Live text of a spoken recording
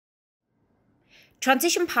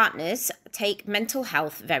Transition partners take mental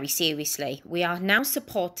health very seriously. We are now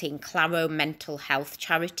supporting Claro Mental Health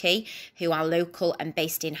Charity, who are local and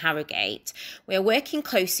based in Harrogate. We are working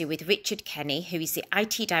closely with Richard Kenny, who is the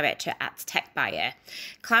IT director at TechBuyer.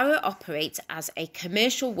 Claro operates as a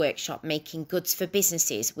commercial workshop making goods for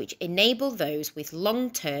businesses which enable those with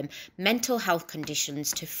long-term mental health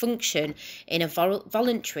conditions to function in a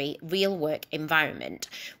voluntary real work environment.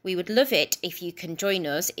 We would love it if you can join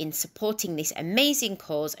us in supporting this amazing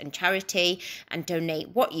cause and charity and donate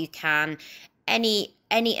what you can. Any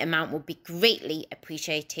amount would be greatly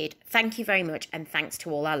appreciated. Thank you very much, and thanks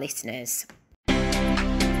to all our listeners.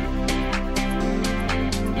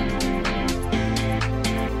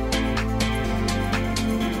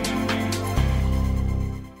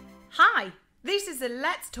 Hi, this is the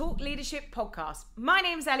Let's Talk Leadership podcast. My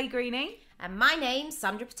name's Elly Greening. And my name's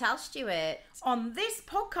Sandra Stewart. On this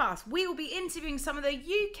podcast, we will be interviewing some of the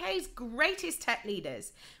UK's greatest tech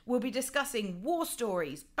leaders. We'll be discussing war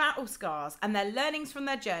stories, battle scars, and their learnings from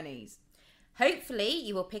their journeys. Hopefully,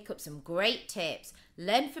 you will pick up some great tips,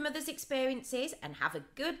 learn from others' experiences, and have a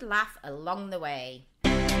good laugh along the way.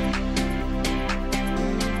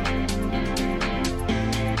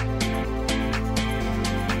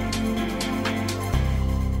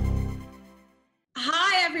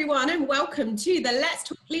 Hi everyone, and welcome to the Let's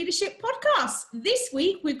Talk Leadership podcast. This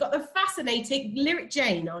week we've got the fascinating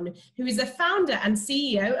Jain on, who is the founder and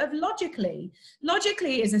CEO of Logically.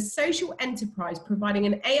 Logically is a social enterprise providing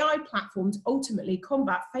an AI platform to ultimately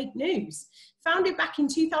combat fake news. Founded back in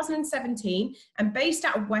 2017 and based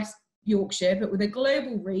out of West Yorkshire, but with a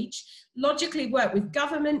global reach, Logically work with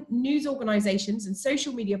government, news organisations and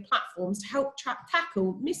social media platforms to help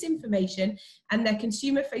tackle misinformation, and their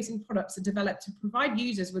consumer-facing products are developed to provide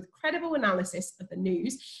users with credible analysis of the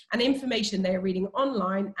news and information they are reading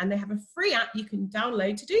online, and they have a free app you can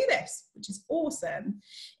download to do this, which is awesome.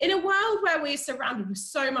 In a world where we're surrounded with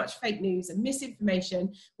so much fake news and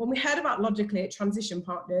misinformation, when we heard about Logically at Transition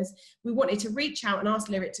Partners, we wanted to reach out and ask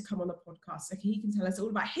Lyric to come on the podcast so he can tell us all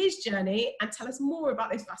about his journey and tell us more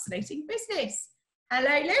about this fascinating business. Hello,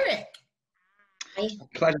 Lyric. Hi.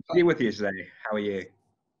 Pleasure to be with you today. How are you?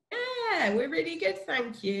 Yeah, we're really good,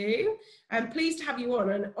 thank you. I'm pleased to have you on,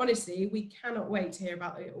 and honestly, we cannot wait to hear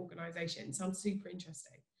about the organisation. Sounds super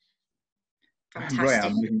interesting.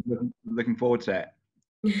 Fantastic. I'm looking forward to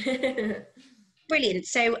it. Brilliant.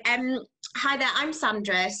 So, hi there, I'm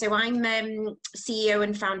Sandra. So I'm CEO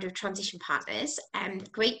and founder of Transition Partners.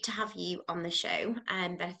 Great to have you on the show.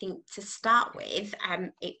 But I think to start with, I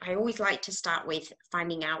always like to start with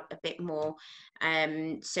finding out a bit more.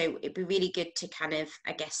 So it'd be really good to kind of,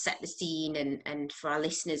 I guess, set the scene and for our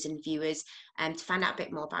listeners and viewers to find out a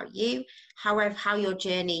bit more about you, how your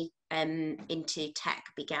journey into tech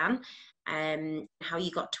began, how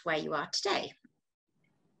you got to where you are today.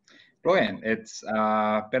 Brilliant. It's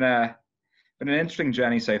been an interesting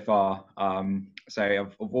journey so far. So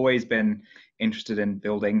I've always been interested in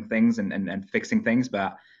building things and fixing things,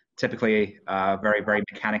 but typically very, very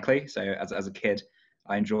mechanically. So as a kid,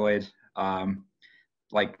 I enjoyed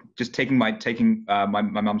like just taking my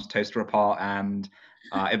mum's toaster apart, and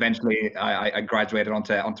eventually I graduated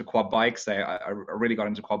onto quad bikes. So I really got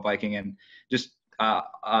into quad biking, and just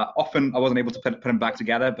often I wasn't able to put them back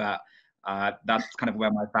together, but that's kind of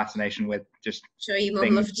where my fascination with just Sure, your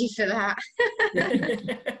mum loved you for that.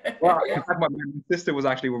 Well, in fact, my sister was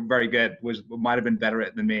actually very good, might have been better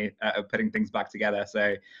than me at putting things back together.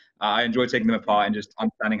 So I enjoyed taking them apart and just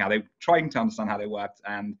trying to understand how they worked,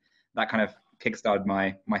 and that kind of kickstarted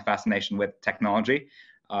my fascination with technology.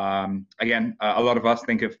 Again, a lot of us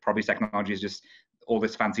think of probably technology as just all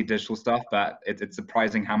this fancy digital stuff, but it's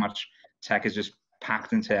surprising how much tech is just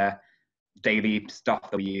packed into daily stuff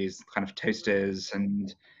that we use, kind of toasters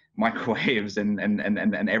and microwaves and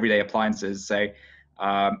everyday appliances. So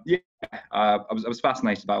I was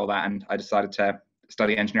fascinated by all that, and I decided to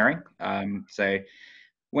study engineering. So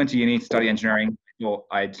went to uni to study engineering. Thought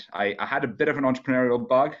I had a bit of an entrepreneurial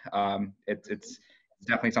bug. It's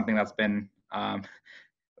definitely something that's been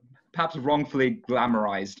perhaps wrongfully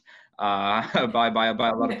glamorized by a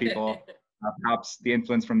lot of people. Perhaps the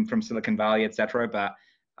influence from Silicon Valley, etc. But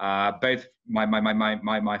both my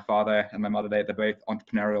father and my mother, they're both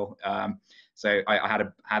entrepreneurial. So I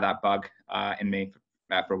had that bug in me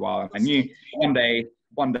for a while. I knew one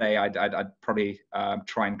day I'd probably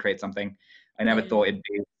try and create something. I never thought it'd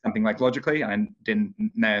be something like Logically, and I didn't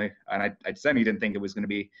know, and I certainly didn't think it was going to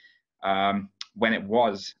be when it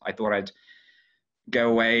was. I thought I'd go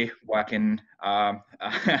away, work in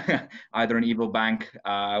either an evil bank,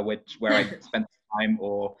 where I spent time,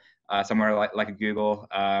 or somewhere like a Google,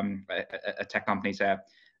 a tech company. So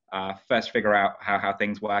first figure out how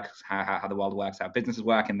things work, how the world works, how businesses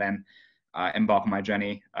work, and then embark on my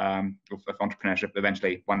journey of entrepreneurship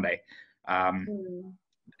eventually one day.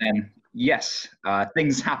 And yes,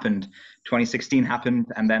 things happened. 2016 happened,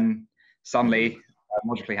 and then suddenly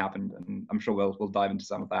logically happened, and I'm sure we'll dive into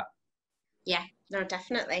some of that. Yeah, no,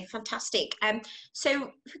 definitely. Fantastic.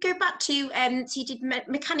 So if we go back to, so you did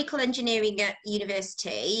mechanical engineering at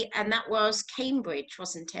university, and that was Cambridge,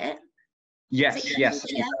 wasn't it? Yes, yes.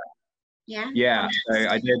 Yeah, so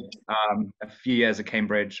I did a few years at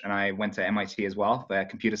Cambridge, and I went to MIT as well for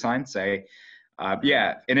computer science. So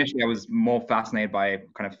yeah, initially I was more fascinated by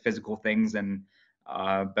kind of physical things, and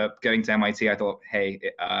but going to MIT, I thought, hey,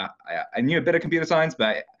 I knew a bit of computer science,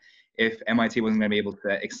 but if MIT wasn't going to be able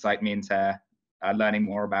to excite me into learning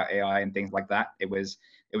more about AI and things like that, it was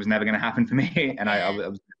never going to happen for me. And I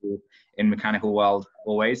was in mechanical world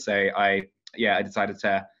always, so I decided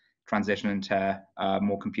to transition into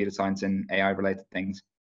more computer science and AI related things.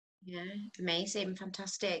 Yeah, amazing,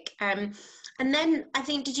 fantastic. And then I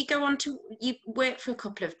think, did you go on to, you worked for a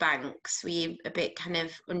couple of banks? Were you a bit kind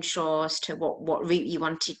of unsure as to what route you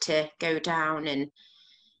wanted to go down? And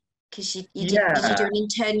because did you do an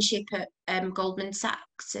internship at Goldman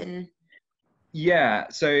Sachs? And yeah,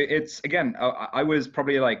 so it's, again, I was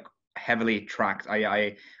probably like heavily tracked.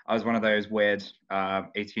 I was one of those weird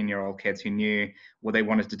 18-year-old kids who knew what they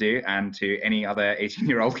wanted to do, and to any other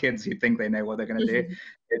 18-year-old kids who think they know what they're going to do,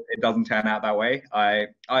 it doesn't turn out that way. I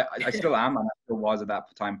still am, and I still was at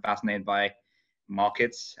that time, fascinated by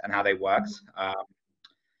markets and how they worked.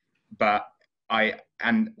 But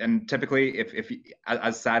and typically, if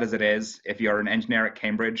as sad as it is, if you're an engineer at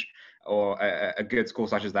Cambridge or a good school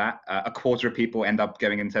such as that, a quarter of people end up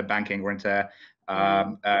going into banking or into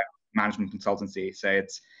management consultancy. So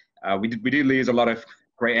it's we do lose a lot of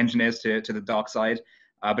great engineers to the dark side,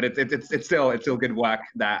 but it's still good work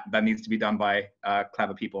that needs to be done by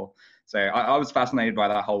clever people. So I was fascinated by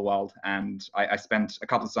that whole world, and I spent a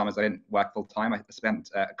couple of summers. I didn't work full time. I spent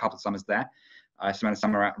a couple of summers there. I spent a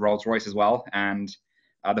summer at Rolls-Royce as well, and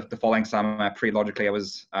the following summer, pre-logically, I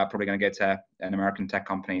was probably going to go to an American tech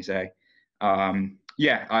company. So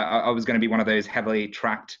yeah, I was going to be one of those heavily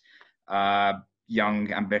tracked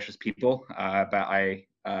young, ambitious people, but I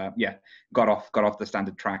got off the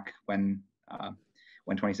standard track when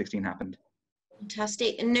 2016 happened.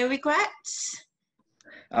 fantastic. And no regrets?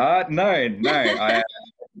 No.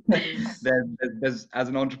 There's as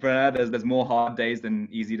an entrepreneur, there's more hard days than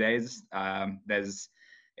easy days.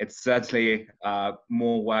 It's certainly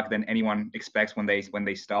more work than anyone expects when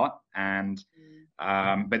they start. And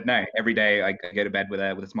but no, every day I go to bed with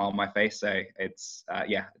a smile on my face. So it's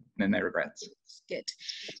no regrets. Good,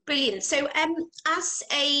 brilliant. So as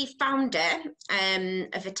a founder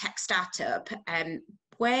of a tech startup,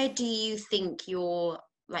 where do you think your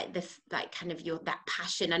that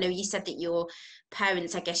passion? I know you said that your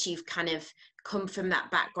parents, I guess you've kind of come from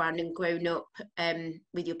that background and grown up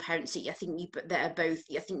with your parents. I think you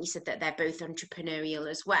said that they're both entrepreneurial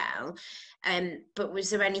as well. But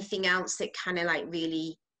was there anything else that kind of like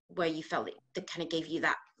really where you felt that kind of gave you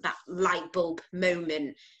that light bulb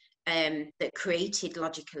moment that created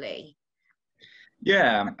Logically?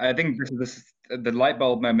 Yeah, I think the light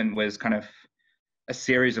bulb moment was kind of a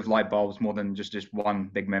series of light bulbs more than just one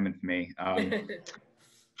big moment for me.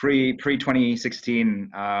 Pre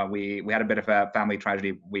 2016, we had a bit of a family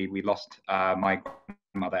tragedy. We lost my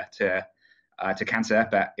grandmother to cancer,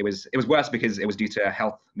 but it was worse because it was due to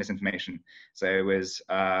health misinformation. So it was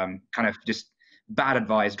kind of just bad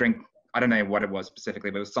advice. I don't know what it was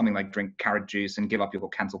specifically, but it was something like drink carrot juice and give up your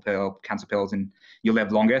cancer pills and you'll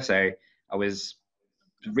live longer. So I was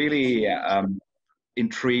really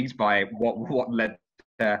intrigued by what led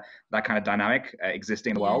to that kind of dynamic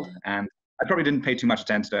existing in the world. And I probably didn't pay too much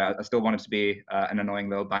attention to it. I still wanted to be an annoying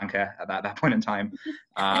little banker at that point in time.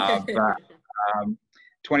 But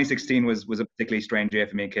 2016 was a particularly strange year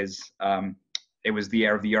for me because it was the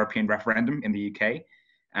year of the European referendum in the UK.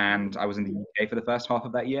 And I was in the UK for the first half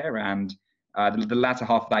of that year. And the latter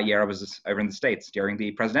half of that year, I was over in the States during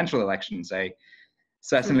the presidential election. So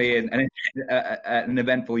certainly an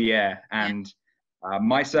eventful year. And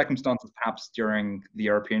my circumstances, perhaps during the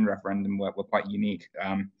European referendum, were quite unique.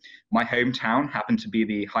 My hometown happened to be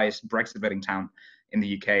the highest Brexit voting town in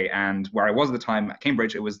the UK, and where I was at the time, at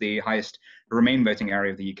Cambridge, it was the highest Remain voting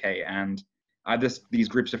area of the UK. And I had these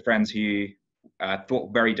groups of friends who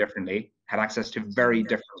thought very differently, had access to very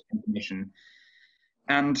different information,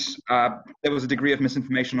 and there was a degree of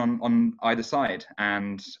misinformation on either side,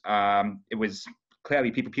 and it was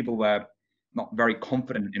clearly people were not very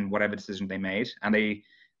confident in whatever decision they made, and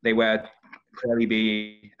they were clearly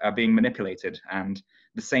being manipulated. And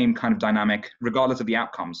the same kind of dynamic, regardless of the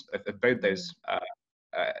outcomes of both those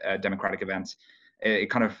democratic events. It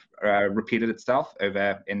kind of repeated itself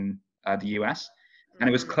over in the US. And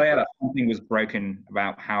it was clear that something was broken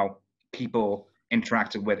about how people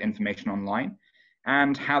interacted with information online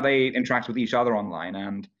and how they interact with each other online.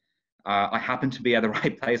 And I happened to be at the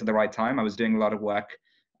right place at the right time. I was doing a lot of work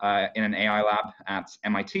in an AI lab at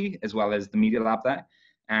MIT, as well as the media lab there.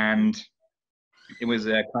 And it was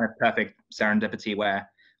a kind of perfect serendipity where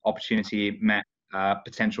opportunity met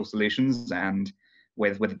potential solutions, and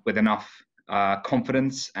with enough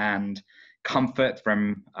confidence and comfort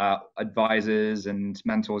from advisors and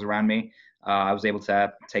mentors around me, I was able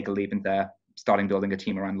to take a leap into starting building a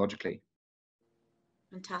team around Logically.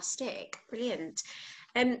 Fantastic, brilliant.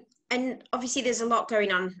 And obviously there's a lot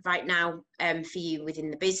going on right now for you within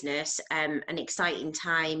the business, an exciting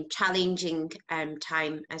time, challenging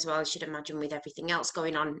time as well, I should imagine, with everything else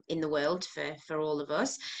going on in the world for all of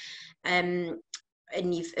us.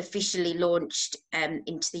 And you've officially launched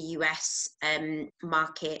into the US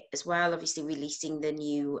market as well, obviously releasing the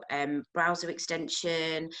new browser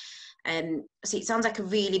extension. So it sounds like a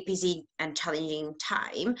really busy and challenging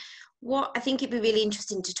time. I think it'd be really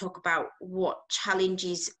interesting to talk about what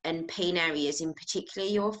challenges and pain areas in particular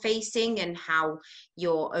you're facing and how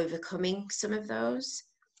you're overcoming some of those.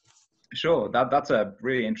 Sure, that's a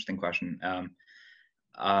really interesting question.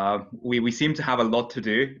 We seem to have a lot to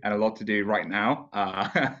do, and a lot to do right now.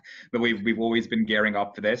 But we've always been gearing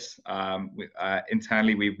up for this.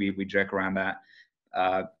 Internally, we joke around that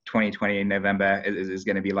 2020 in November is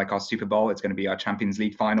going to be like our Super Bowl. It's going to be our Champions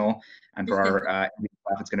League final, and for our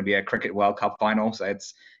it's going to be a Cricket World Cup final. So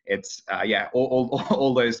it's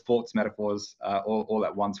all those sports metaphors all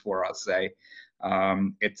at once for us. So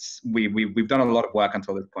we've done a lot of work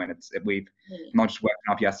until this point. We've not just woken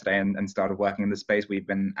up yesterday and started working in this space. We've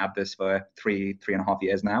been at this for three and a half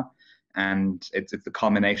years now, and it's the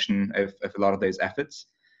culmination of a lot of those efforts.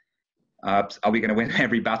 Are we going to win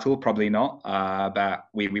every battle? Probably not. But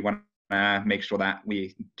we want to make sure that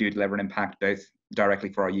we do deliver an impact both directly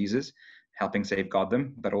for our users, helping safeguard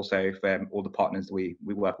them, but also for all the partners we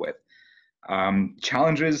work with.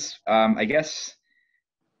 Challenges, I guess,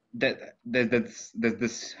 that there's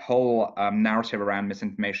this whole narrative around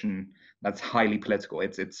misinformation that's highly political.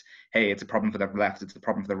 It's a problem for the left, it's a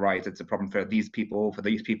problem for the right, it's a problem for these people, for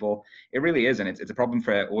these people. It really isn't. It's a problem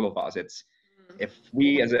for all of us. If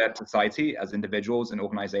we as a society, as individuals and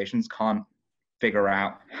organizations can't figure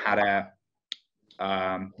out how to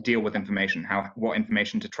deal with information, what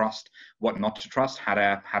information to trust, what not to trust, how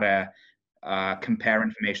to compare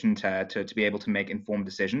information to be able to make informed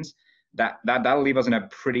decisions, that'll leave us in a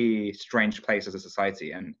pretty strange place as a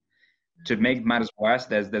society. And to make matters worse,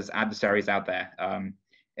 there's adversaries out there.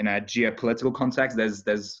 In a geopolitical context,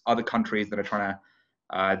 there's other countries that are trying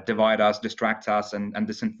to divide us, distract us, and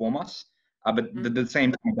disinform us. But the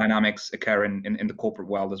same kind of dynamics occur in the corporate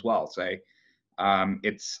world as well. So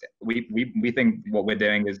we think what we're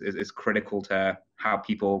doing is critical to how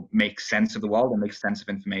people make sense of the world and make sense of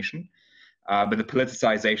information. But the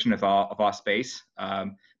politicization of our space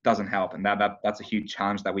doesn't help, and that's a huge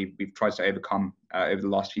challenge that we've tried to overcome over the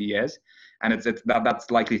last few years. And that's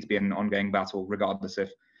likely to be an ongoing battle, regardless of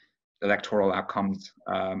electoral outcomes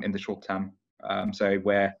in the short term. So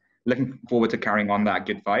we're looking forward to carrying on that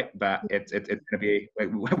good fight, but it's going to be,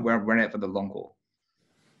 we're in it for the long haul.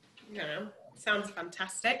 Yeah, sounds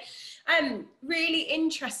fantastic. Really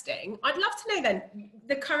interesting. I'd love to know then,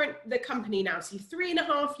 the company now, so you're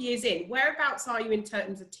 3.5 years in, whereabouts are you in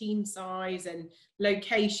terms of team size and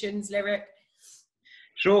locations, Lyric?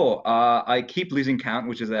 Sure. I keep losing count,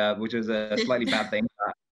 which is a slightly bad thing.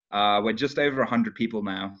 We're just over 100 people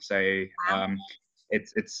now. So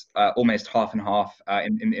it's almost half and half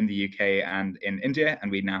in the UK and in India,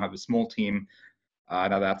 and we now have a small team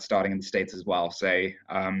now that's starting in the States as well. So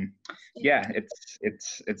yeah,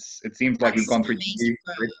 it seems like we've gone through.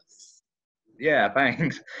 Yeah,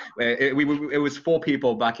 thanks. It was 4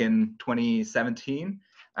 people back in 2017,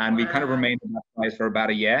 and we kind of remained in that size for about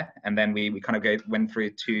a year, and then we kind of went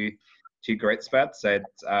through two great spurts. So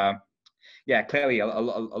it's yeah, clearly a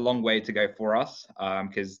long way to go for us,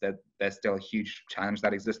 because there's still a huge challenge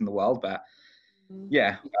that exists in the world. But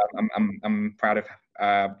yeah, I'm proud of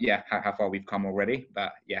how far we've come already.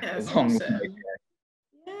 But yeah, a long way to go.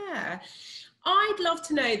 Yeah. I'd love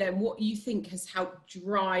to know then what you think has helped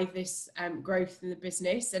drive this growth in the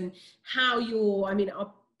business, and how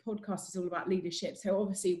our podcast is all about leadership. So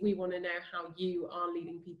obviously we want to know how you are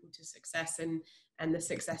leading people to success and the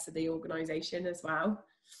success of the organization as well.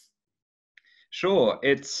 Sure.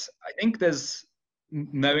 I think there's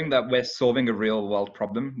knowing that we're solving a real world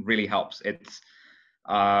problem really helps.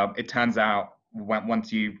 It turns out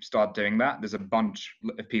once you start doing that, there's a bunch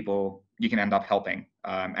of people you can end up helping.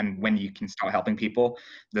 And when you can start helping people,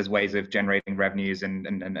 there's ways of generating revenues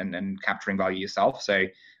and capturing value yourself. So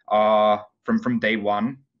from day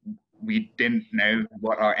one, we didn't know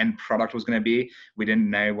what our end product was going to be. We didn't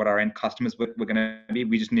know what our end customers were going to be.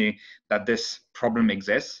 We just knew that this problem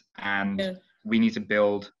exists, and we need to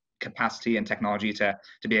build capacity and technology to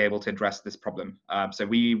be able to address this problem. So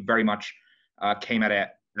we very much came at it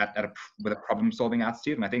with a problem-solving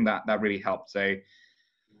attitude, and I think that really helped. So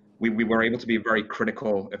we were able to be very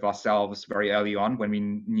critical of ourselves very early on when we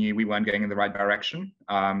knew we weren't going in the right direction.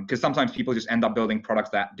 Because sometimes people just end up building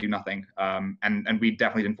products that do nothing, and we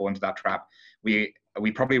definitely didn't fall into that trap. We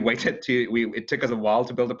probably waited it took us a while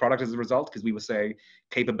to build a product as a result, because we were so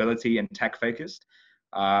capability and tech focused.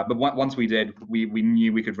 But once we did, we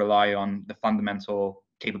knew we could rely on the fundamental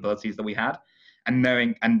capabilities that we had,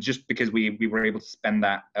 and just because we were able to spend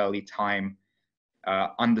that early time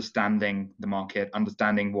understanding the market,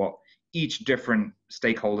 understanding what each different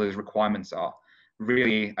stakeholders' requirements are,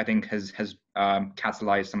 really, I think has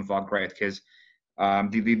catalyzed some of our growth. Because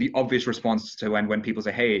the obvious response to when people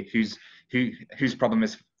say, "Hey, whose problem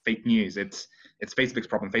is fake news?" It's Facebook's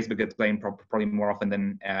problem. Facebook gets blamed probably more often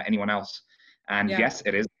than anyone else. And yes,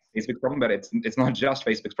 it is Facebook's problem, but it's not just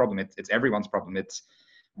Facebook's problem. It's everyone's problem. It's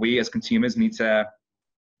we as consumers need to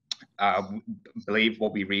believe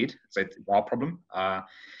what we read. So it's our problem.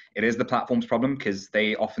 It is the platform's problem, because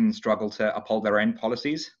they often struggle to uphold their own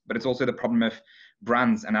policies. But it's also the problem of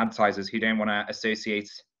brands and advertisers who don't want to associate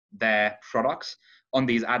their products on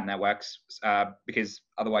these ad networks, because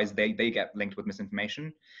otherwise they get linked with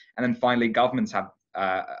misinformation. And then finally, governments have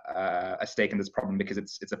a stake in this problem, because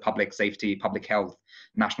it's a public safety, public health,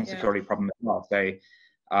 national security problem as well. So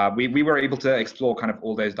we were able to explore kind of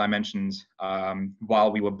all those dimensions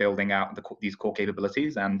while we were building out these core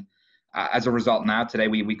capabilities. And as a result, now today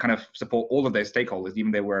we kind of support all of those stakeholders,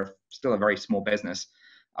 even though we're still a very small business.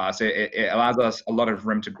 So it allows us a lot of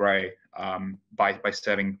room to grow by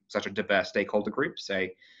serving such a diverse stakeholder group. So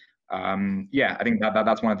I think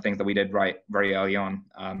that's one of the things that we did right very early on,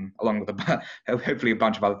 along with hopefully a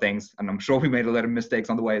bunch of other things. And I'm sure we made a lot of mistakes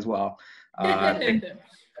on the way as well.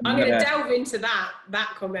 I'm going to delve into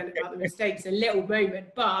that comment about the mistakes in a little moment,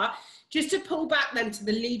 but just to pull back then to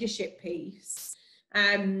the leadership piece.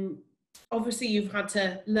 Obviously, you've had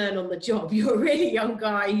to learn on the job. You're a really young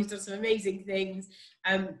guy who's done some amazing things.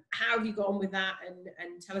 How have you got on with that?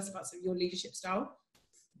 And tell us about some of your leadership style.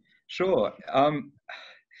 Sure.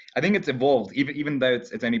 I think it's evolved, even though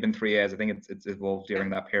it's only been 3 years. I think it's evolved during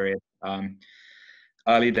that period.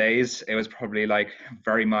 Early days, it was probably like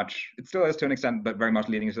very much, it still is to an extent, but very much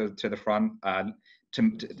leading to the front.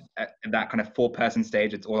 To that kind of 4-person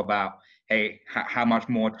stage, it's all about, hey, how much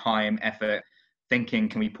more time, effort, thinking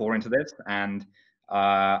can we pour into this? And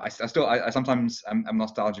I sometimes I'm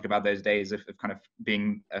nostalgic about those days of kind of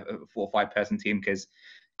being a 4 or 5-person team, because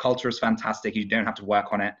culture is fantastic. You don't have to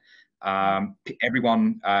work on it.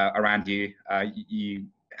 Everyone around you, you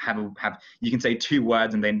can say 2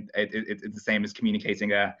 words and then it's the same as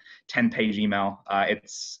communicating a 10-page email.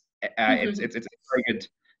 It's a very good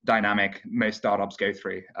dynamic most startups go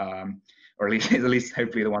through, or at least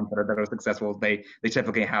hopefully the ones that are successful. They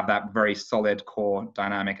typically have that very solid core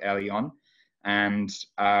dynamic early on. And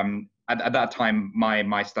at that time,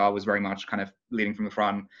 my style was very much kind of leading from the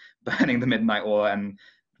front, burning the midnight oil, and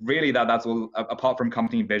really that's all. Apart from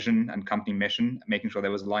company vision and company mission, making sure there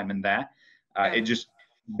was alignment there, it just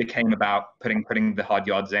became about putting the hard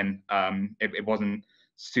yards in. It wasn't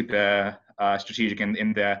super strategic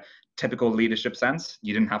in the typical leadership sense.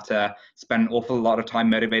 You didn't have to spend an awful lot of time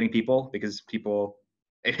motivating people, because people,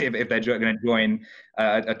 if they're going to join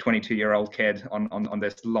a 22-year-old kid on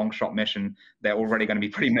this long shot mission, they're already going to be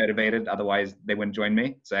pretty motivated. Otherwise, they wouldn't join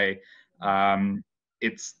me. So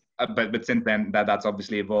it's but since then that's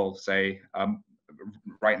obviously evolved. So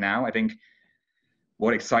right now, I think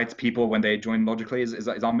what excites people when they join Logically is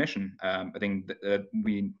our mission. I think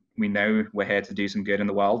we know we're here to do some good in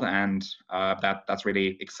the world, and that's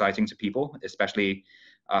really exciting to people, especially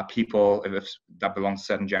people that belong to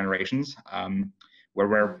certain generations,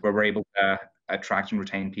 where we're able to attract and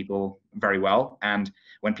retain people very well. And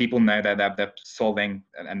when people know that they're solving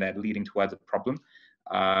and they're leading towards a problem,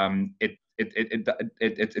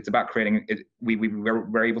 it's about creating it.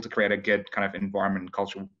 We're able to create a good kind of environment and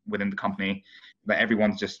culture within the company that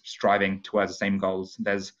everyone's just striving towards the same goals.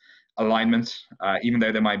 There's alignment, even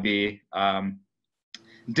though there might be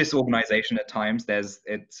disorganization at times.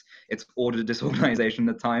 It's ordered disorganization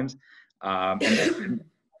at times, and it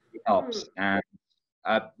helps. And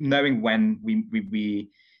knowing when we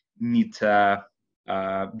need to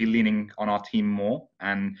be leaning on our team more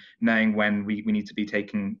and knowing when we need to be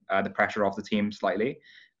taking the pressure off the team slightly,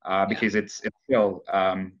 because it's still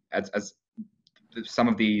as some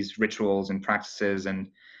of these rituals and practices and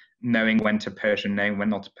knowing when to push and knowing when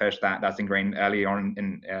not to push, that's ingrained early on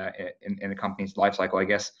in a company's life cycle, I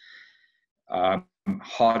guess.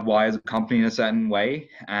 Hardwires a company in a certain way,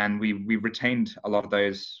 and we retained a lot of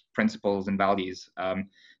those principles and values.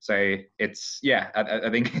 So it's, yeah, I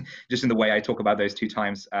think just in the way I talk about those 2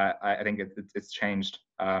 times, I think it's changed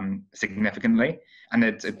significantly, and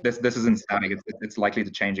this isn't static. It's likely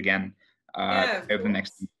to change again over the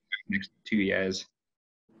next 2 years.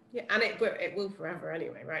 Yeah, and it will forever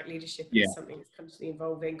anyway, right? Leadership is something that's constantly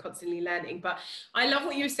evolving, constantly learning. But I love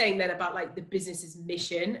what you were saying then about like the business's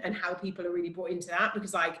mission and how people are really brought into that,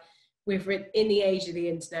 because like we're in the age of the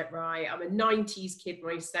internet, right? I'm a 90s kid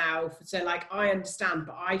myself, so like I understand,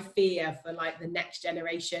 but I fear for like the next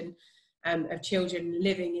generation of children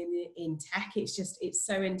living in tech. It's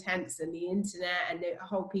so intense, and the internet and the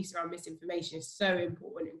whole piece around misinformation is so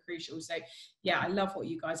important and crucial. So yeah, I love what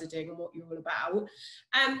you guys are doing and what you're all about.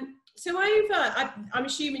 So I'm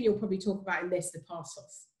assuming you'll probably talk about in this the past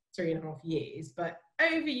 3.5 years, but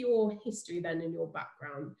over your history then and your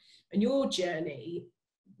background and your journey,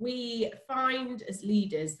 we find as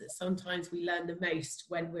leaders that sometimes we learn the most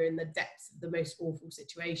when we're in the depths of the most awful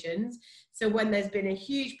situations. So when there's been a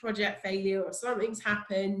huge project failure or something's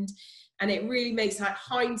happened and it really makes like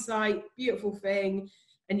hindsight, beautiful thing,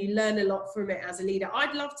 and you learn a lot from it as a leader.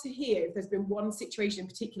 I'd love to hear if there's been one situation in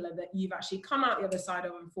particular that you've actually come out the other side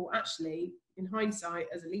of and thought, actually, in hindsight,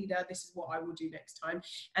 as a leader, this is what I will do next time.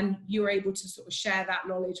 And you're able to sort of share that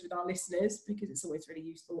knowledge with our listeners, because it's always really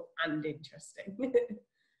useful and interesting.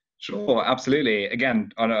 Sure, absolutely.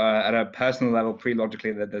 Again, at a personal level,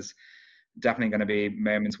 pre-logically, that there's definitely going to be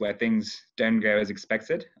moments where things don't go as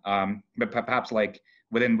expected. But perhaps like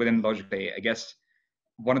within logically, I guess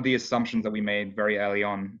one of the assumptions that we made very early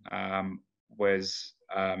on was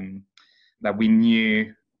that we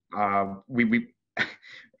knew we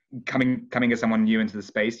coming as someone new into the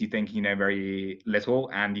space, you think you know very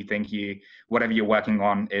little, and you think whatever you're working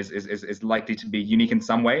on is likely to be unique in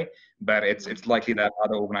some way, but it's likely that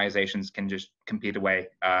other organizations can just compete away.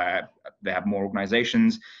 They have more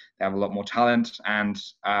organizations, they have a lot more talent, and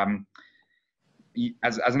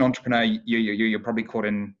as an entrepreneur, you're probably caught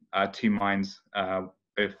in 2 minds of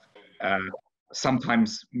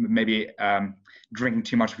sometimes maybe drinking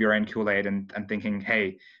too much of your own Kool-Aid and thinking,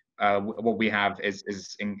 hey, what we have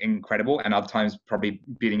is incredible, and other times probably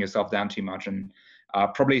beating yourself down too much. And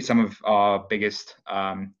probably some of our biggest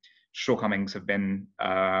shortcomings have been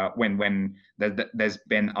when there's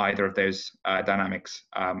been either of those dynamics,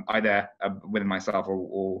 either within myself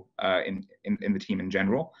or in the team in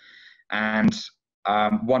general. And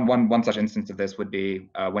one such instance of this would be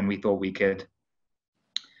when we thought we could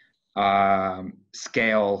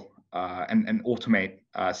scale and automate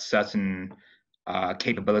certain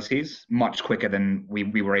capabilities much quicker than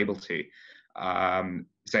we were able to.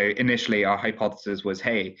 So initially our hypothesis was,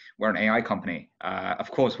 hey, we're an AI company.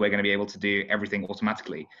 Of course, we're going to be able to do everything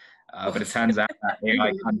automatically. But it turns out that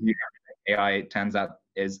AI can't do everything. AI, it turns out,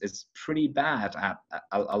 is pretty bad at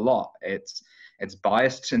a lot. It's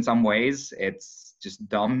biased in some ways. It's just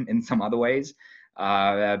dumb in some other ways.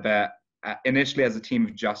 But initially, as a team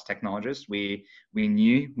of just technologists, we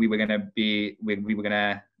knew we were going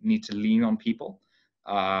to need to lean on people,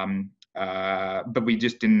 but we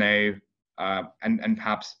just didn't know, and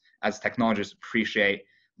perhaps as technologists appreciate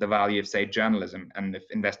the value of, say, journalism and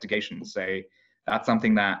investigation. So that's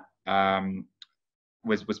something that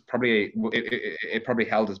was probably it probably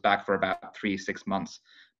held us back for about 3-6 months,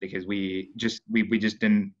 because we just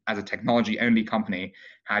didn't, as a technology only company,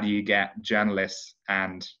 how do you get journalists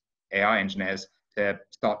and AI engineers to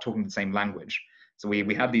start talking the same language? So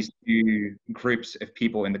we had these 2 groups of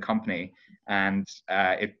people in the company, and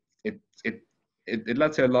it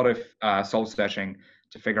led to a lot of soul searching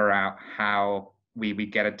to figure out how we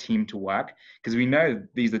get a team to work, because we know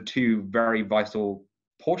these are 2 very vital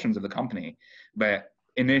portions of the company. But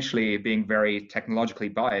initially, being very technologically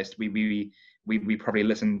biased, we probably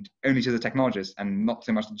listened only to the technologists and not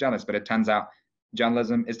so much to journalists. But it turns out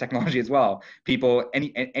journalism is technology as well. People,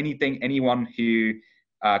 anyone who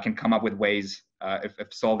can come up with ways of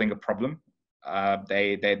solving a problem,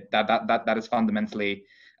 that is fundamentally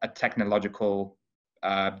a technological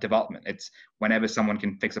development. It's whenever someone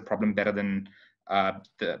can fix a problem better than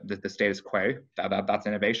the status quo, that's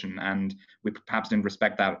innovation. And we perhaps didn't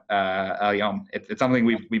respect that early on. It's something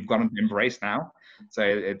we've gotten to embrace now. So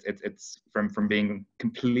it's from being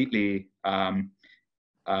completely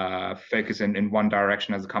focus in one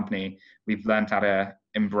direction as a company, we've learned how to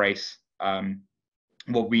embrace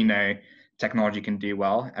what we know technology can do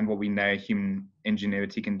well and what we know human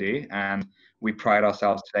ingenuity can do. And we pride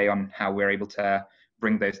ourselves today on how we're able to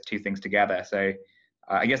bring those two things together. So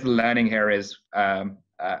I guess the learning here is, and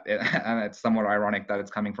it's somewhat ironic that it's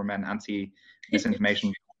coming from an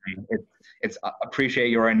anti-misinformation. It's appreciate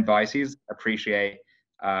your own biases,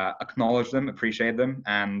 acknowledge them, appreciate them,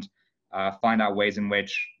 and find out ways in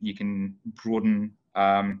which you can broaden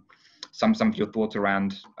some of your thoughts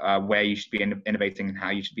around where you should be innovating and how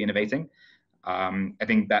you should be innovating. I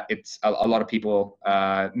think that it's a lot of people,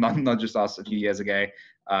 not just us a few years ago,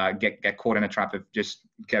 get caught in a trap of just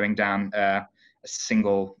going down a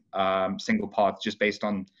single path just based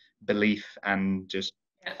on belief and just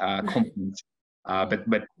confidence. But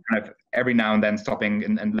kind of every now and then stopping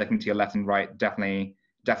and looking to your left and right definitely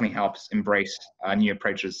helps embrace new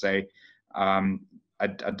approaches. So I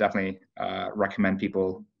definitely recommend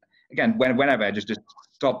people, again, whenever, just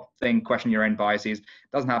stop, think, question your own biases. It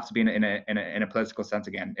doesn't have to be in a political sense.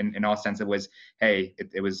 Again, in our sense, it was, hey,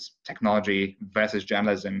 it was technology versus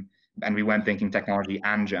journalism, and we weren't thinking technology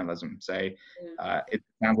and journalism. So it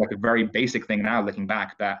sounds like a very basic thing now, looking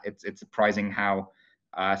back, that it's surprising how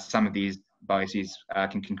some of these biases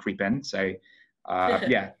can creep in. So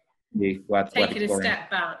yeah, worth taking exploring. a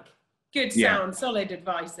step back. Good sound, solid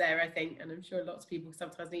advice there, I think, and I'm sure lots of people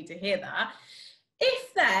sometimes need to hear that.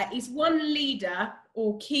 If there is one leader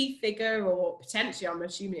or key figure, or potentially, I'm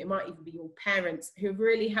assuming it might even be your parents, who have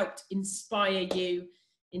really helped inspire you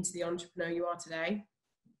into the entrepreneur you are today,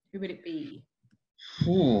 who would it be?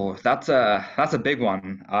 Ooh, that's a big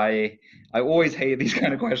one. I always hate these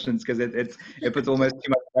kind of questions because it puts almost too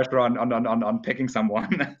much pressure on picking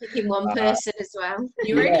someone. Picking one person as well.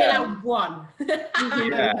 You're only allowed one.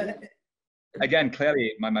 Yeah. Again,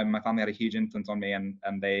 clearly, my family had a huge influence on me, and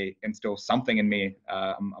they instill something in me.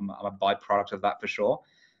 I'm a byproduct of that for sure.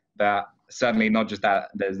 But certainly not just that.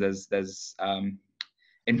 There's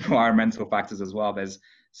environmental factors as well. There's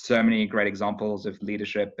so many great examples of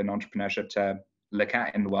leadership and entrepreneurship to look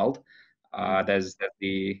at in the world. There's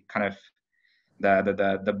the kind of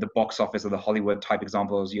the box office of the Hollywood type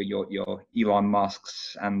examples, your Elon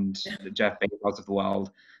Musks and the Jeff Bezos of the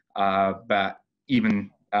world. But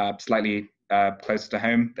even slightly closer to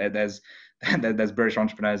home, there's British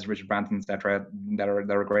entrepreneurs, Richard Branson, etc., that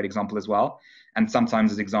are a great example as well. And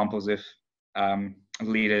sometimes there's examples of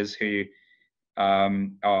leaders who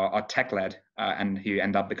are tech-led and who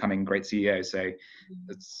end up becoming great CEOs. So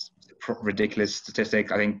it's a ridiculous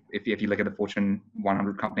statistic. I think if you look at the Fortune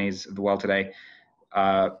 100 companies of the world today,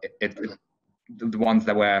 the ones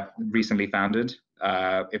that were recently founded,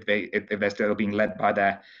 if they're still being led by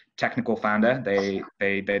their technical founder, they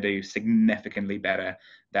do significantly better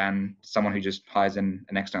than someone who just hires an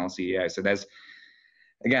external CEO. So there's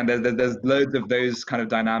loads of those kind of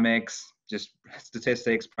dynamics, just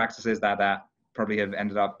statistics, practices that probably have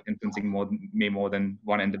ended up influencing more than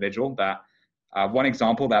one individual. But one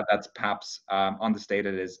example that's perhaps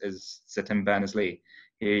understated is Sir Tim Berners-Lee.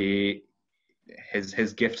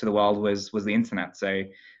 His gift to the world was the internet. So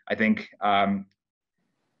I think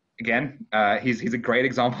again, he's a great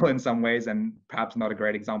example in some ways, and perhaps not a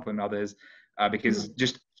great example in others, because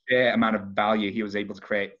just sheer amount of value he was able to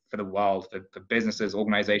create for the world, for businesses,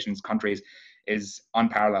 organizations, countries, is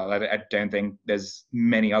unparalleled. I don't think there's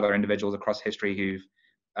many other individuals across history who've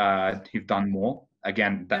done more.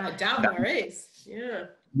 Again, I doubt there is.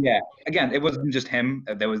 Yeah. Again, it wasn't just him.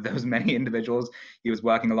 There was many individuals he was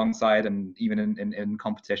working alongside and even in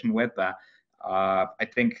competition with. But I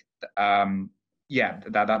think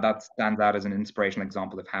that stands out as an inspirational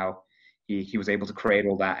example of how he was able to create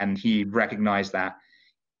all that, and he recognized that.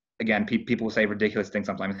 Again, people say ridiculous things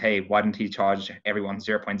sometimes. Hey, why didn't he charge everyone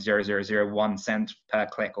 0.0001 cent per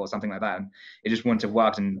click or something like that? And it just wouldn't have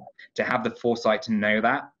worked. And to have the foresight to know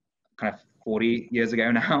that kind of 40 years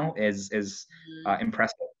ago now is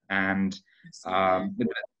impressive. And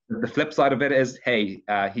the flip side of it is, hey,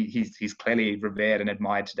 he's clearly revered and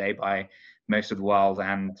admired today by most of the world.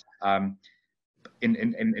 And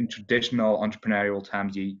in traditional entrepreneurial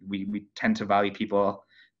terms, we tend to value people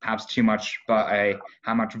perhaps too much, but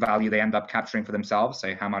how much value they end up capturing for themselves.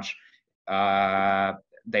 So how much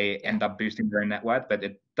they end up boosting their own net worth, but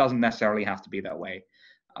it doesn't necessarily have to be that way.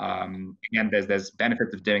 Again, there's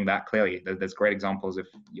benefits of doing that. Clearly, there's great examples of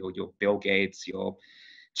your Bill Gates, your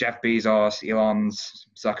Jeff Bezos, Elon's,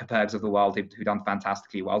 Zuckerbergs of the world who've done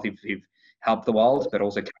fantastically well, who've helped the world, but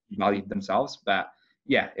also valued themselves. But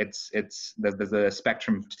yeah, there's a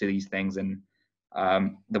spectrum to these things, and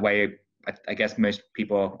the way I guess most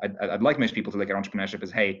people, I'd like most people to look at entrepreneurship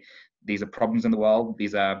as, hey, these are problems in the world.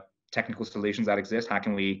 These are technical solutions that exist. How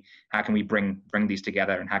can we bring these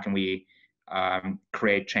together, and how can we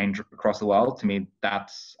create change across the world? To me,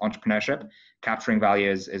 that's entrepreneurship. Capturing value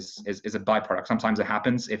is a byproduct. Sometimes it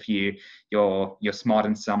happens if you're smart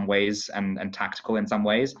in some ways and tactical in some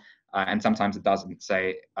ways, and sometimes it doesn't.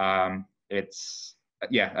 So it's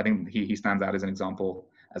I think he stands out as an example,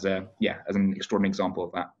 as an extraordinary example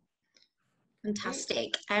of that.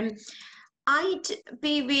 Fantastic. I'd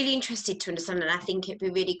be really interested to understand, and I think it'd be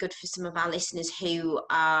really good for some of our listeners who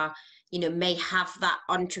are, may have that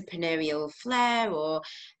entrepreneurial flair, or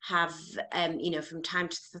have, from time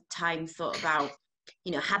to time thought about,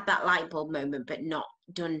 had that light bulb moment, but not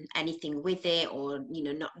done anything with it, or,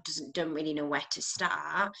 don't really know where to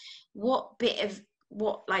start. One bit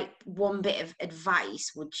of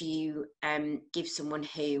advice would you give someone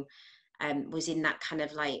who was in that kind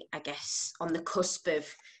of, like, I guess, on the cusp of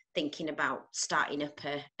thinking about starting up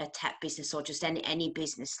a tech business, or just any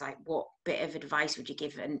business? Like, what bit of advice would you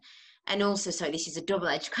give? And also, so this is a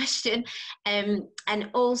double-edged question, and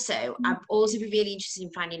also I'd also be really interested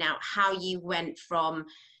in finding out how you went from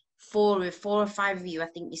four or five of you, I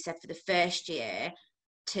think you said, for the first year,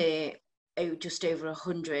 to just over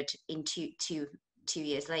 100 in two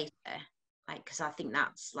years later. Like, because I think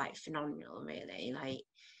that's, like, phenomenal, really. Like,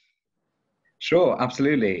 sure,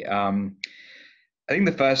 absolutely. I think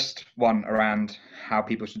the first one around how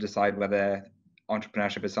people should decide whether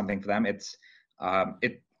entrepreneurship is something for them, it's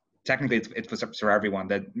for everyone.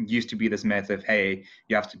 There used to be this myth of, hey,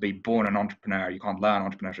 you have to be born an entrepreneur, you can't learn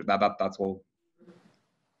entrepreneurship. That's all.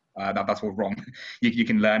 That's all wrong. You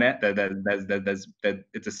can learn it.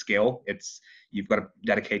 It's a skill. You've got to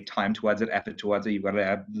dedicate time towards it, effort towards it. You've got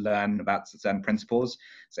to learn about certain principles.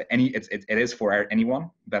 So it is for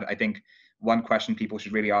anyone. But I think one question people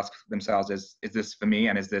should really ask themselves is this for me,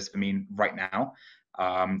 and is this for me right now?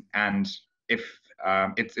 And if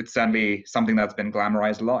it's certainly something that's been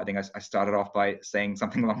glamorized a lot. I think I started off by saying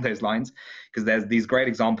something along those lines, because there's these great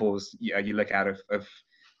examples you look at of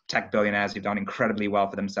tech billionaires who've done incredibly well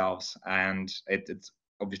for themselves, and it's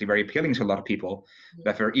obviously very appealing to a lot of people.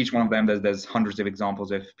 But for each one of them, there's hundreds of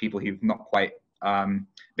examples of people who've not quite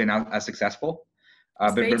been as successful.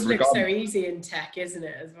 It's made to look so easy in tech, isn't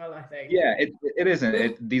it, as well, I think? Yeah, it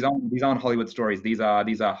isn't. These aren't Hollywood stories. These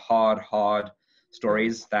are hard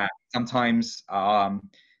stories that sometimes, not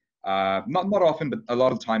often, but a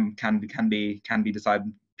lot of the time can be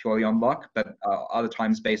decided purely on luck, but other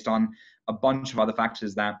times based on a bunch of other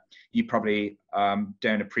factors that you probably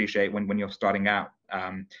don't appreciate when you're starting out.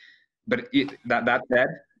 But that said,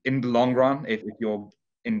 in the long run, if you're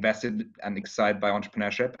invested and excited by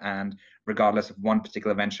entrepreneurship, and regardless of one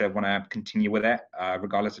particular venture, want to continue with it,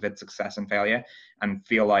 regardless of its success and failure, and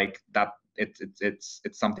feel like that it's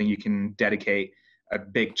something you can dedicate a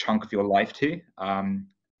big chunk of your life to,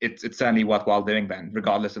 it's certainly worthwhile doing then,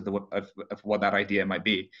 regardless of what that idea might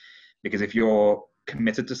be. Because if you're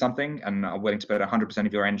committed to something and are willing to put 100%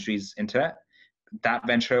 of your energies into it, that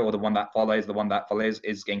venture, or the one that follows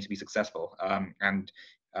is going to be successful. And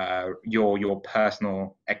your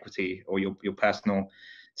personal equity, or your personal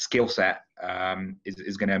skill set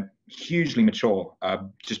is going to hugely mature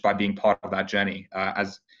just by being part of that journey.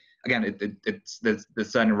 As again, there's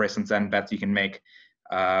certain risks and certain bets you can make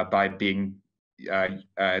by being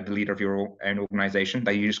the leader of your own organization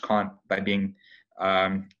that you just can't by being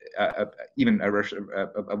even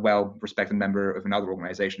a well-respected member of another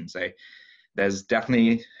organization. So there's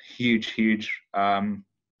definitely huge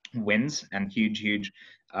wins and huge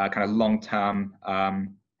kind of long-term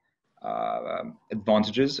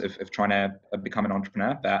advantages of trying to become an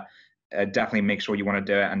entrepreneur. But definitely make sure you want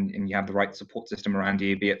to do it, and you have the right support system around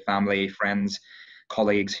you, be it family, friends,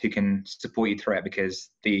 colleagues who can support you through it, because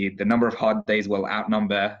the number of hard days will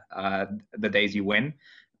outnumber the days you win.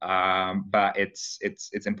 But it's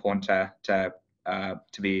important to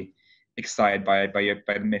be excited by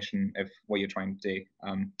the mission of what you're trying to do.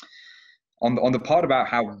 On the part about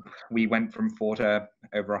how we went from 4 to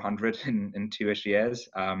over 100 in 2-ish years,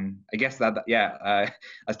 I guess I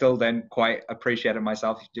still don't quite appreciate it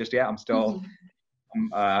myself just yet. I'm still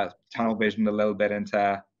tunnel visioned a little bit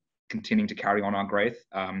into continuing to carry on our growth,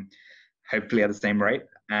 hopefully at the same rate.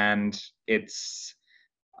 And I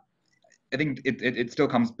think it still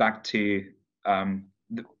comes back to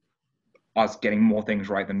us getting more things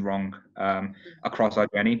right than wrong across our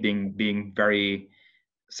journey, being very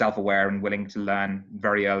self-aware and willing to learn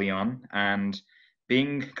very early on, and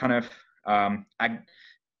being kind of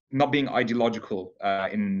not being ideological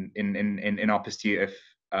in our pursuit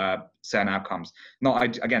of certain outcomes.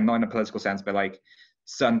 Not in a political sense, but like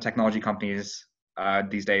certain technology companies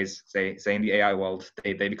these days, say in the AI world,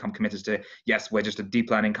 they become committed to, yes, we're just a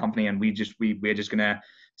deep learning company, and we're just gonna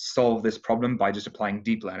solve this problem by just applying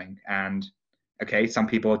deep learning. And okay, some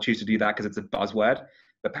people choose to do that because it's a buzzword,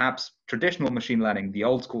 but perhaps traditional machine learning, the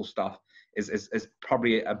old school stuff, is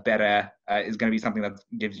probably a better is going to be something that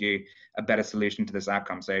gives you a better solution to this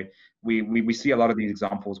outcome. So we see a lot of these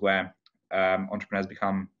examples where entrepreneurs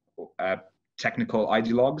become technical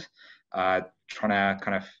ideologues, trying to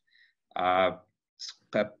kind of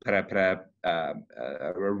put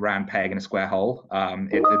a round peg in a square hole.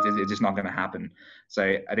 It's just not going to happen.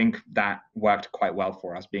 So I think that worked quite well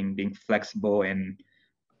for us, being flexible in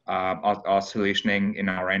our solutioning, in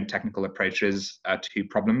our own technical approaches to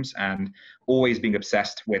problems, and always being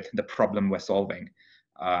obsessed with the problem we're solving.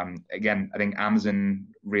 Again, I think Amazon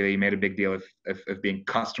really made a big deal of being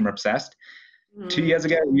customer obsessed. 2 years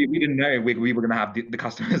ago, we didn't know we were going to have the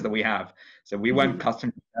customers that we have. So we weren't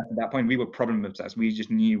customer obsessed at that point. We were problem obsessed. We just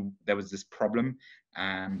knew there was this problem,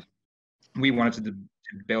 and we wanted to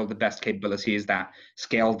build the best capabilities that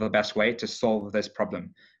scaled the best way to solve this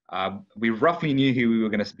problem. We roughly knew who we were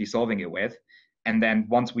going to be solving it with. And then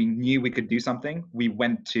once we knew we could do something, we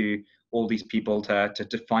went to all these people to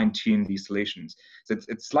fine tune these solutions. So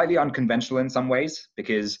it's slightly unconventional in some ways,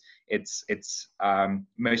 because it's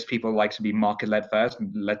most people like to be market led first,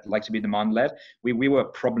 like to be demand led. We were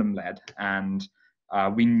problem led, and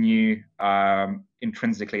we knew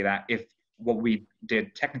intrinsically that if what we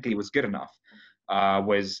did technically was good enough,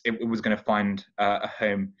 it was going to find a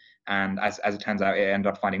home. And as it turns out, it ended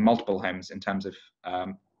up finding multiple homes in terms of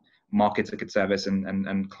markets it could service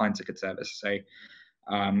and clients it could service. So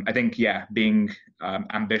I think, yeah, being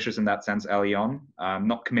ambitious in that sense early on,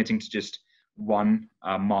 not committing to just one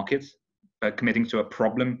market, but committing to a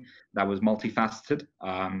problem that was multifaceted,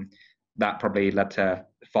 that probably led to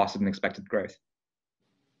faster than expected growth.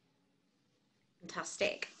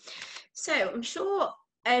 Fantastic. So I'm sure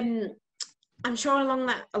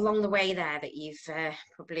along the way there that you've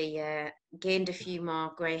probably gained a few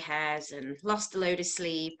more grey hairs and lost a load of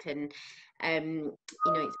sleep, and I'm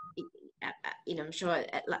sure,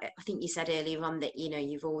 I think you said earlier on that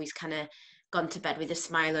you've always kind of gone to bed with a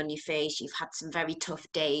smile on your face. You've had some very tough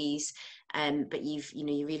days, but you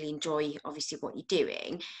really enjoy obviously what you're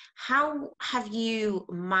doing. How have you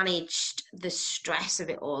managed the stress of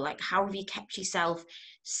it all? Like, how have you kept yourself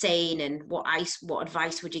sane, and what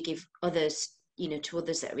advice would you give others, to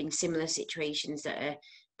others that are in similar situations, that are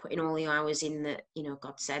putting all the hours in that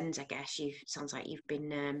God sends? I guess sounds like you've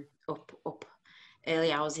been up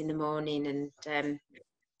early hours in the morning, and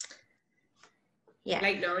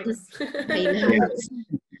late nights.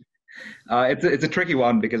 It's a tricky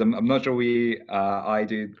one, because I'm not sure I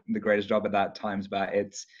do the greatest job at that at times, but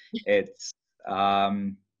it's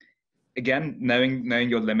again, knowing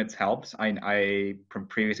your limits helps. I from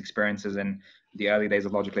previous experiences in the early days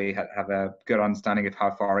of Logically have a good understanding of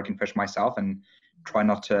how far I can push myself, and try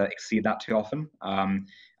not to exceed that too often.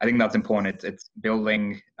 I think that's important. It's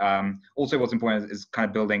building. Also, what's important is kind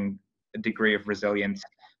of building a degree of resilience,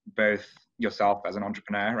 both yourself as an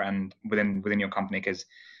entrepreneur and within your company, because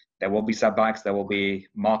there will be setbacks, there will be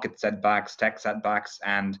market setbacks, tech setbacks,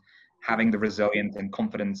 and having the resilience and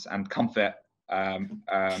confidence and comfort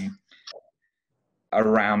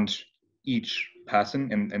around each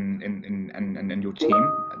person in your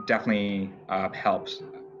team definitely helps.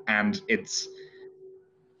 And it's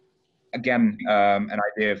again an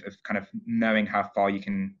idea of kind of knowing how far you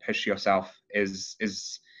can push yourself, is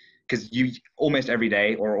because you almost every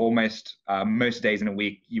day, or almost most days in a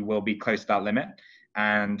week, you will be close to that limit.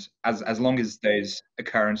 And as long as those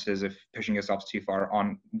occurrences of pushing yourself too far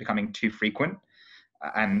aren't becoming too frequent,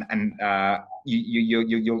 and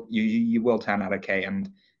you will turn out okay. And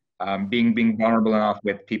being vulnerable enough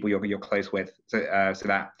with people you're close with, so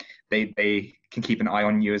that they can keep an eye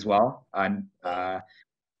on you as well, and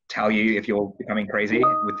tell you if you're becoming crazy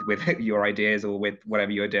with your ideas or with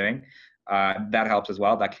whatever you're doing. That helps as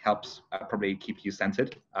well. That helps probably keep you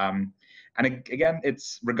centered. And again,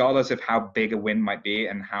 it's regardless of how big a win might be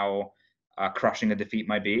and how crushing a defeat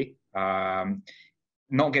might be,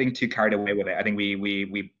 not getting too carried away with it. I think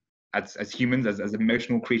we as humans, as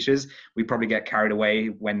emotional creatures, we probably get carried away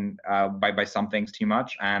when by some things too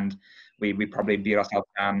much, and we probably beat ourselves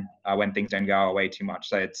down when things don't go our way too much.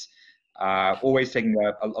 So it's always taking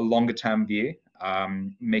a longer term view,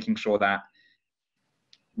 making sure that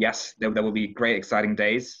yes, there will be great, exciting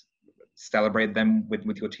days. Celebrate them with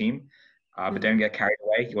your team, but don't get carried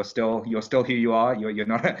away. You're still who you are. You're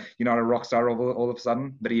not a rock star all of a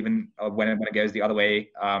sudden. But even when it goes the other way,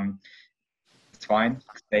 it's fine.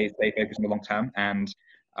 Stay focused on the long term, and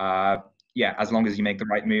yeah, as long as you make the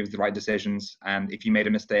right moves, the right decisions, and if you made a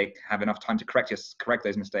mistake, have enough time to correct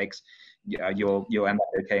those mistakes, you'll end up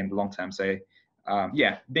okay in the long term. So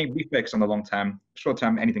yeah, be focused on the long term. Short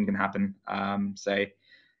term, anything can happen. So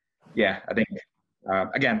yeah, I think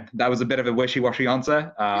again, that was a bit of a wishy-washy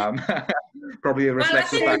answer. Probably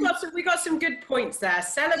reflects well, I think we got some good points there.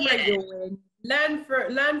 Celebrate your win,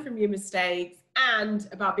 learn from your mistakes, and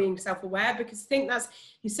about being self-aware, because I think that's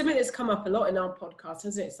something that's come up a lot in our podcast,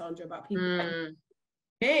 hasn't it, Sandra, about people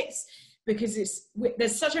mix, because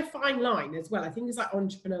there's such a fine line as well. I think it's like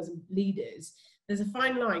entrepreneurs and leaders. There's a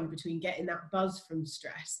fine line between getting that buzz from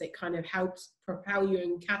stress that kind of helps propel you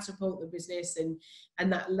and catapult the business, and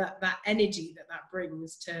that energy that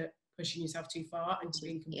brings to pushing yourself too far and to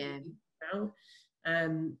being completely down.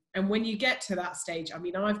 And when you get to that stage, I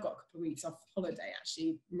mean, I've got a couple of weeks off holiday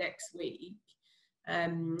actually next week.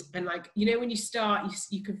 And like, you know, when you start,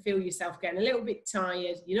 you can feel yourself getting a little bit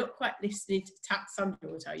tired. You're not quite listening to Sandra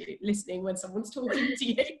will tell you, listening when someone's talking to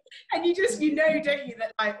you, and you just, you know, don't you,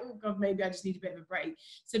 that like, oh God, maybe I just need a bit of a break.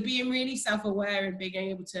 So being really self-aware and being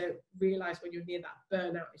able to realize when you're near that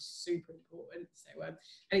burnout is super important. So and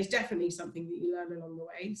it's definitely something that you learn along the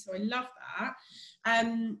way. So I love that.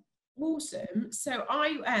 Awesome. So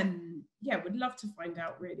I would love to find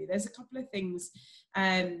out, really, there's a couple of things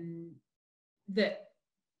that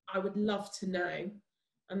I would love to know,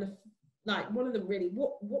 and one of them really,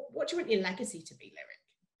 what do you want your legacy to be, Lyric?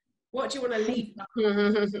 What do you want to leave?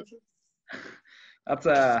 That's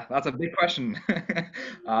a big question.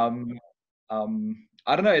 I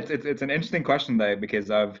don't know. It's an interesting question though, because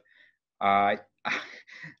I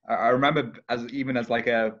remember as like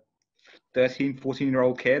a 13,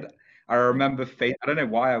 14-year-old kid, I remember I don't know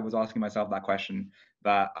why I was asking myself that question,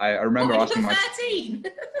 but I remember asking myself. 13.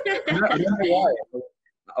 I don't know why.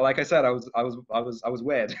 Like I said, I was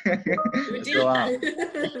weird.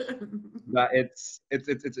 But it's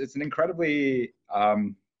an incredibly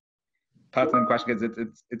pertinent question,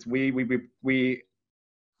 because we're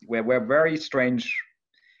very strange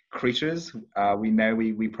creatures. We know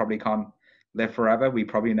we probably can't live forever. We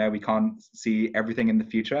probably know we can't see everything in the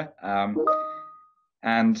future.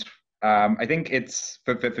 And I think it's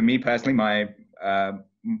for me personally, my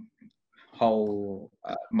whole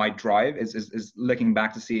my drive is looking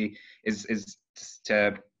back to see is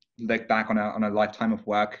to look back on a lifetime of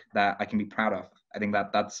work that I can be proud of. I think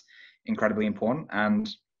that's incredibly important. And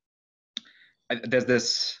there's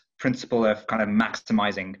this principle of kind of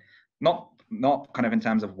maximizing, not kind of in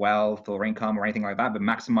terms of wealth or income or anything like that, but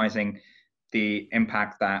maximizing the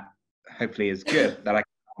impact that hopefully is good that I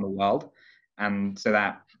can have on the world, and so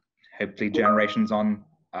that hopefully generations on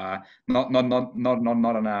not on a not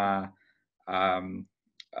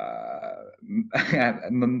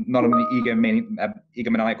in an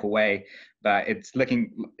egomaniacal way, but it's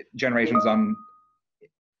looking generations on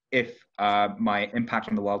if my impact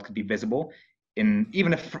on the world could be visible in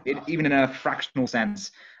even in a fractional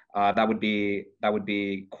sense. That would be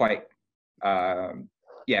quite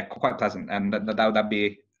quite pleasant, and that'd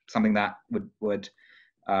be something that would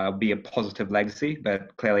be a positive legacy.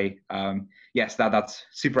 But clearly, yes, that's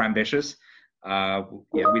super ambitious. We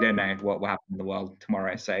don't know what will happen in the world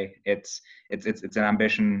tomorrow, so it's an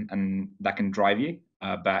ambition, and that can drive you,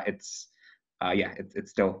 but it's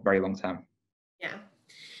still very long term. Yeah.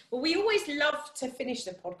 Well, we always love to finish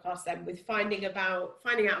the podcast then with finding out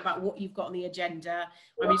about what you've got on the agenda.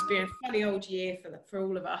 I mean, it's been a funny old year for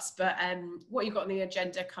all of us, but what you've got on the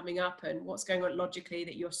agenda coming up, and what's going on logically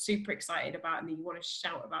that you're super excited about and that you want to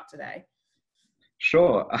shout about today.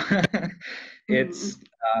 Sure. It's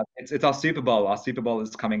our Super Bowl. Our Super Bowl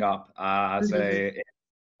is coming up. I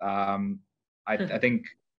think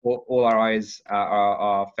all our eyes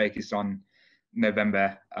are focused on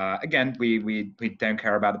November. Again, we don't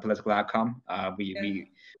care about the political outcome. We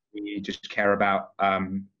just care about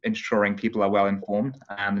ensuring people are well informed,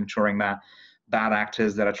 and ensuring that bad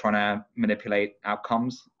actors that are trying to manipulate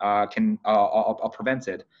outcomes are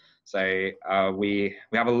prevented. So we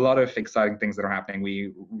have a lot of exciting things that are happening.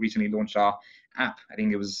 We recently launched our app. I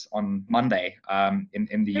think it was on Monday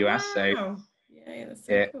in the US. Wow. So yeah, that's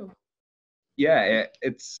so cool. Yeah,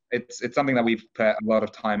 it's something that we've put a lot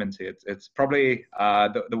of time into. It's probably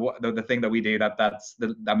the thing that we do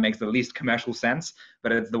that makes the least commercial sense,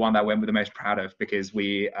 but it's the one that we're the most proud of, because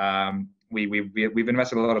we've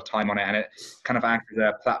invested a lot of time on it, and it kind of acts as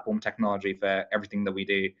a platform technology for everything that we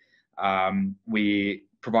do. We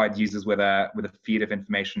provide users with a feed of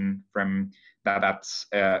information from that's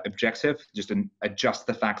objective, just an adjust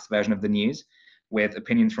the facts version of the news, with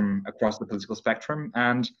opinions from across the political spectrum,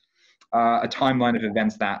 and a timeline of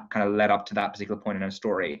events that kind of led up to that particular point in a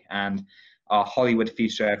story. And our Hollywood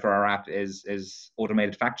feature for our app is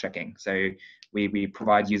automated fact checking. So we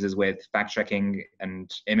provide users with fact checking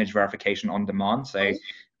and image verification on demand. So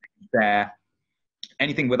they're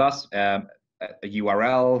anything with us, a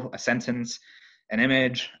URL, a sentence, an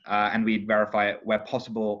image, and we'd verify it where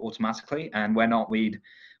possible automatically. And where not, we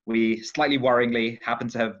slightly worryingly happen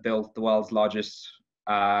to have built the world's largest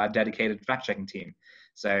dedicated fact-checking team.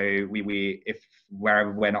 So if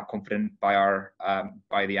wherever we're not confident by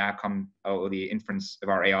the outcome or the inference of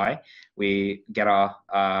our AI, we get our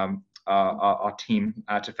team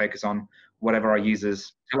to focus on whatever our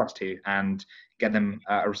users tell us to, and get them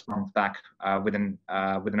a response back within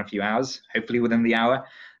a few hours, hopefully within the hour.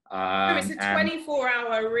 So it's a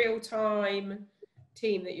 24-hour real-time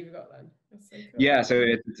team that you've got then. That's so cool. Yeah, so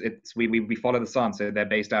we follow the sun. So they're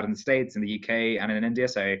based out in the States, in the UK, and in India.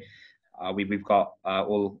 So we've got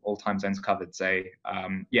all time zones covered. So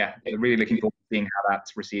yeah, really looking forward to seeing how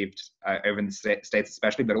that's received over in the States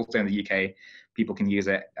especially, but also in the UK. People can use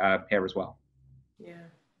it here as well. Yeah.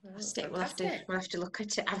 We'll have to look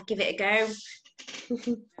at it. I'll give it a go.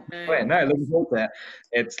 Wait, no, looking forward to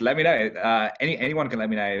it. Let me know. Anyone can let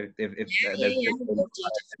me know if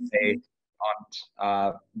they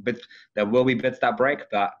aren't. But there will be bits that break.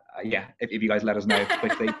 But yeah, if you guys let us know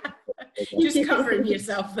quickly. Just covering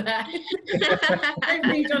yourself there.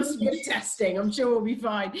 Hopefully you've done some good testing. I'm sure we'll be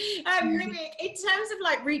fine. In terms of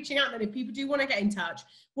like reaching out, then if people do want to get in touch,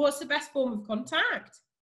 what's the best form of contact?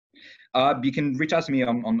 You can reach out to me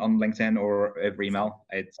on LinkedIn or over email.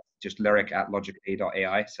 It's just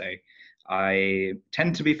lyric@logically.ai. So I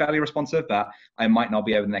tend to be fairly responsive, but I might not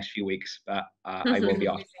be over the next few weeks, but I will be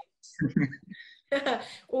off.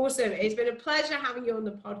 Awesome. It's been a pleasure having you on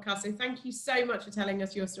the podcast. So thank you so much for telling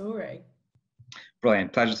us your story.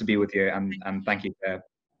 Brilliant. Pleasure to be with you. And thank you for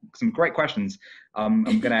some great questions. I'm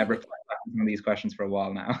going to reflect on some of these questions for a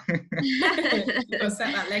while now. I'll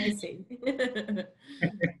set that legacy.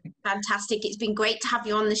 Fantastic. It's been great to have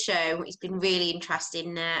you on the show. It's been really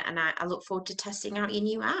interesting, and I look forward to testing out your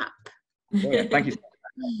new app. Yeah, thank you.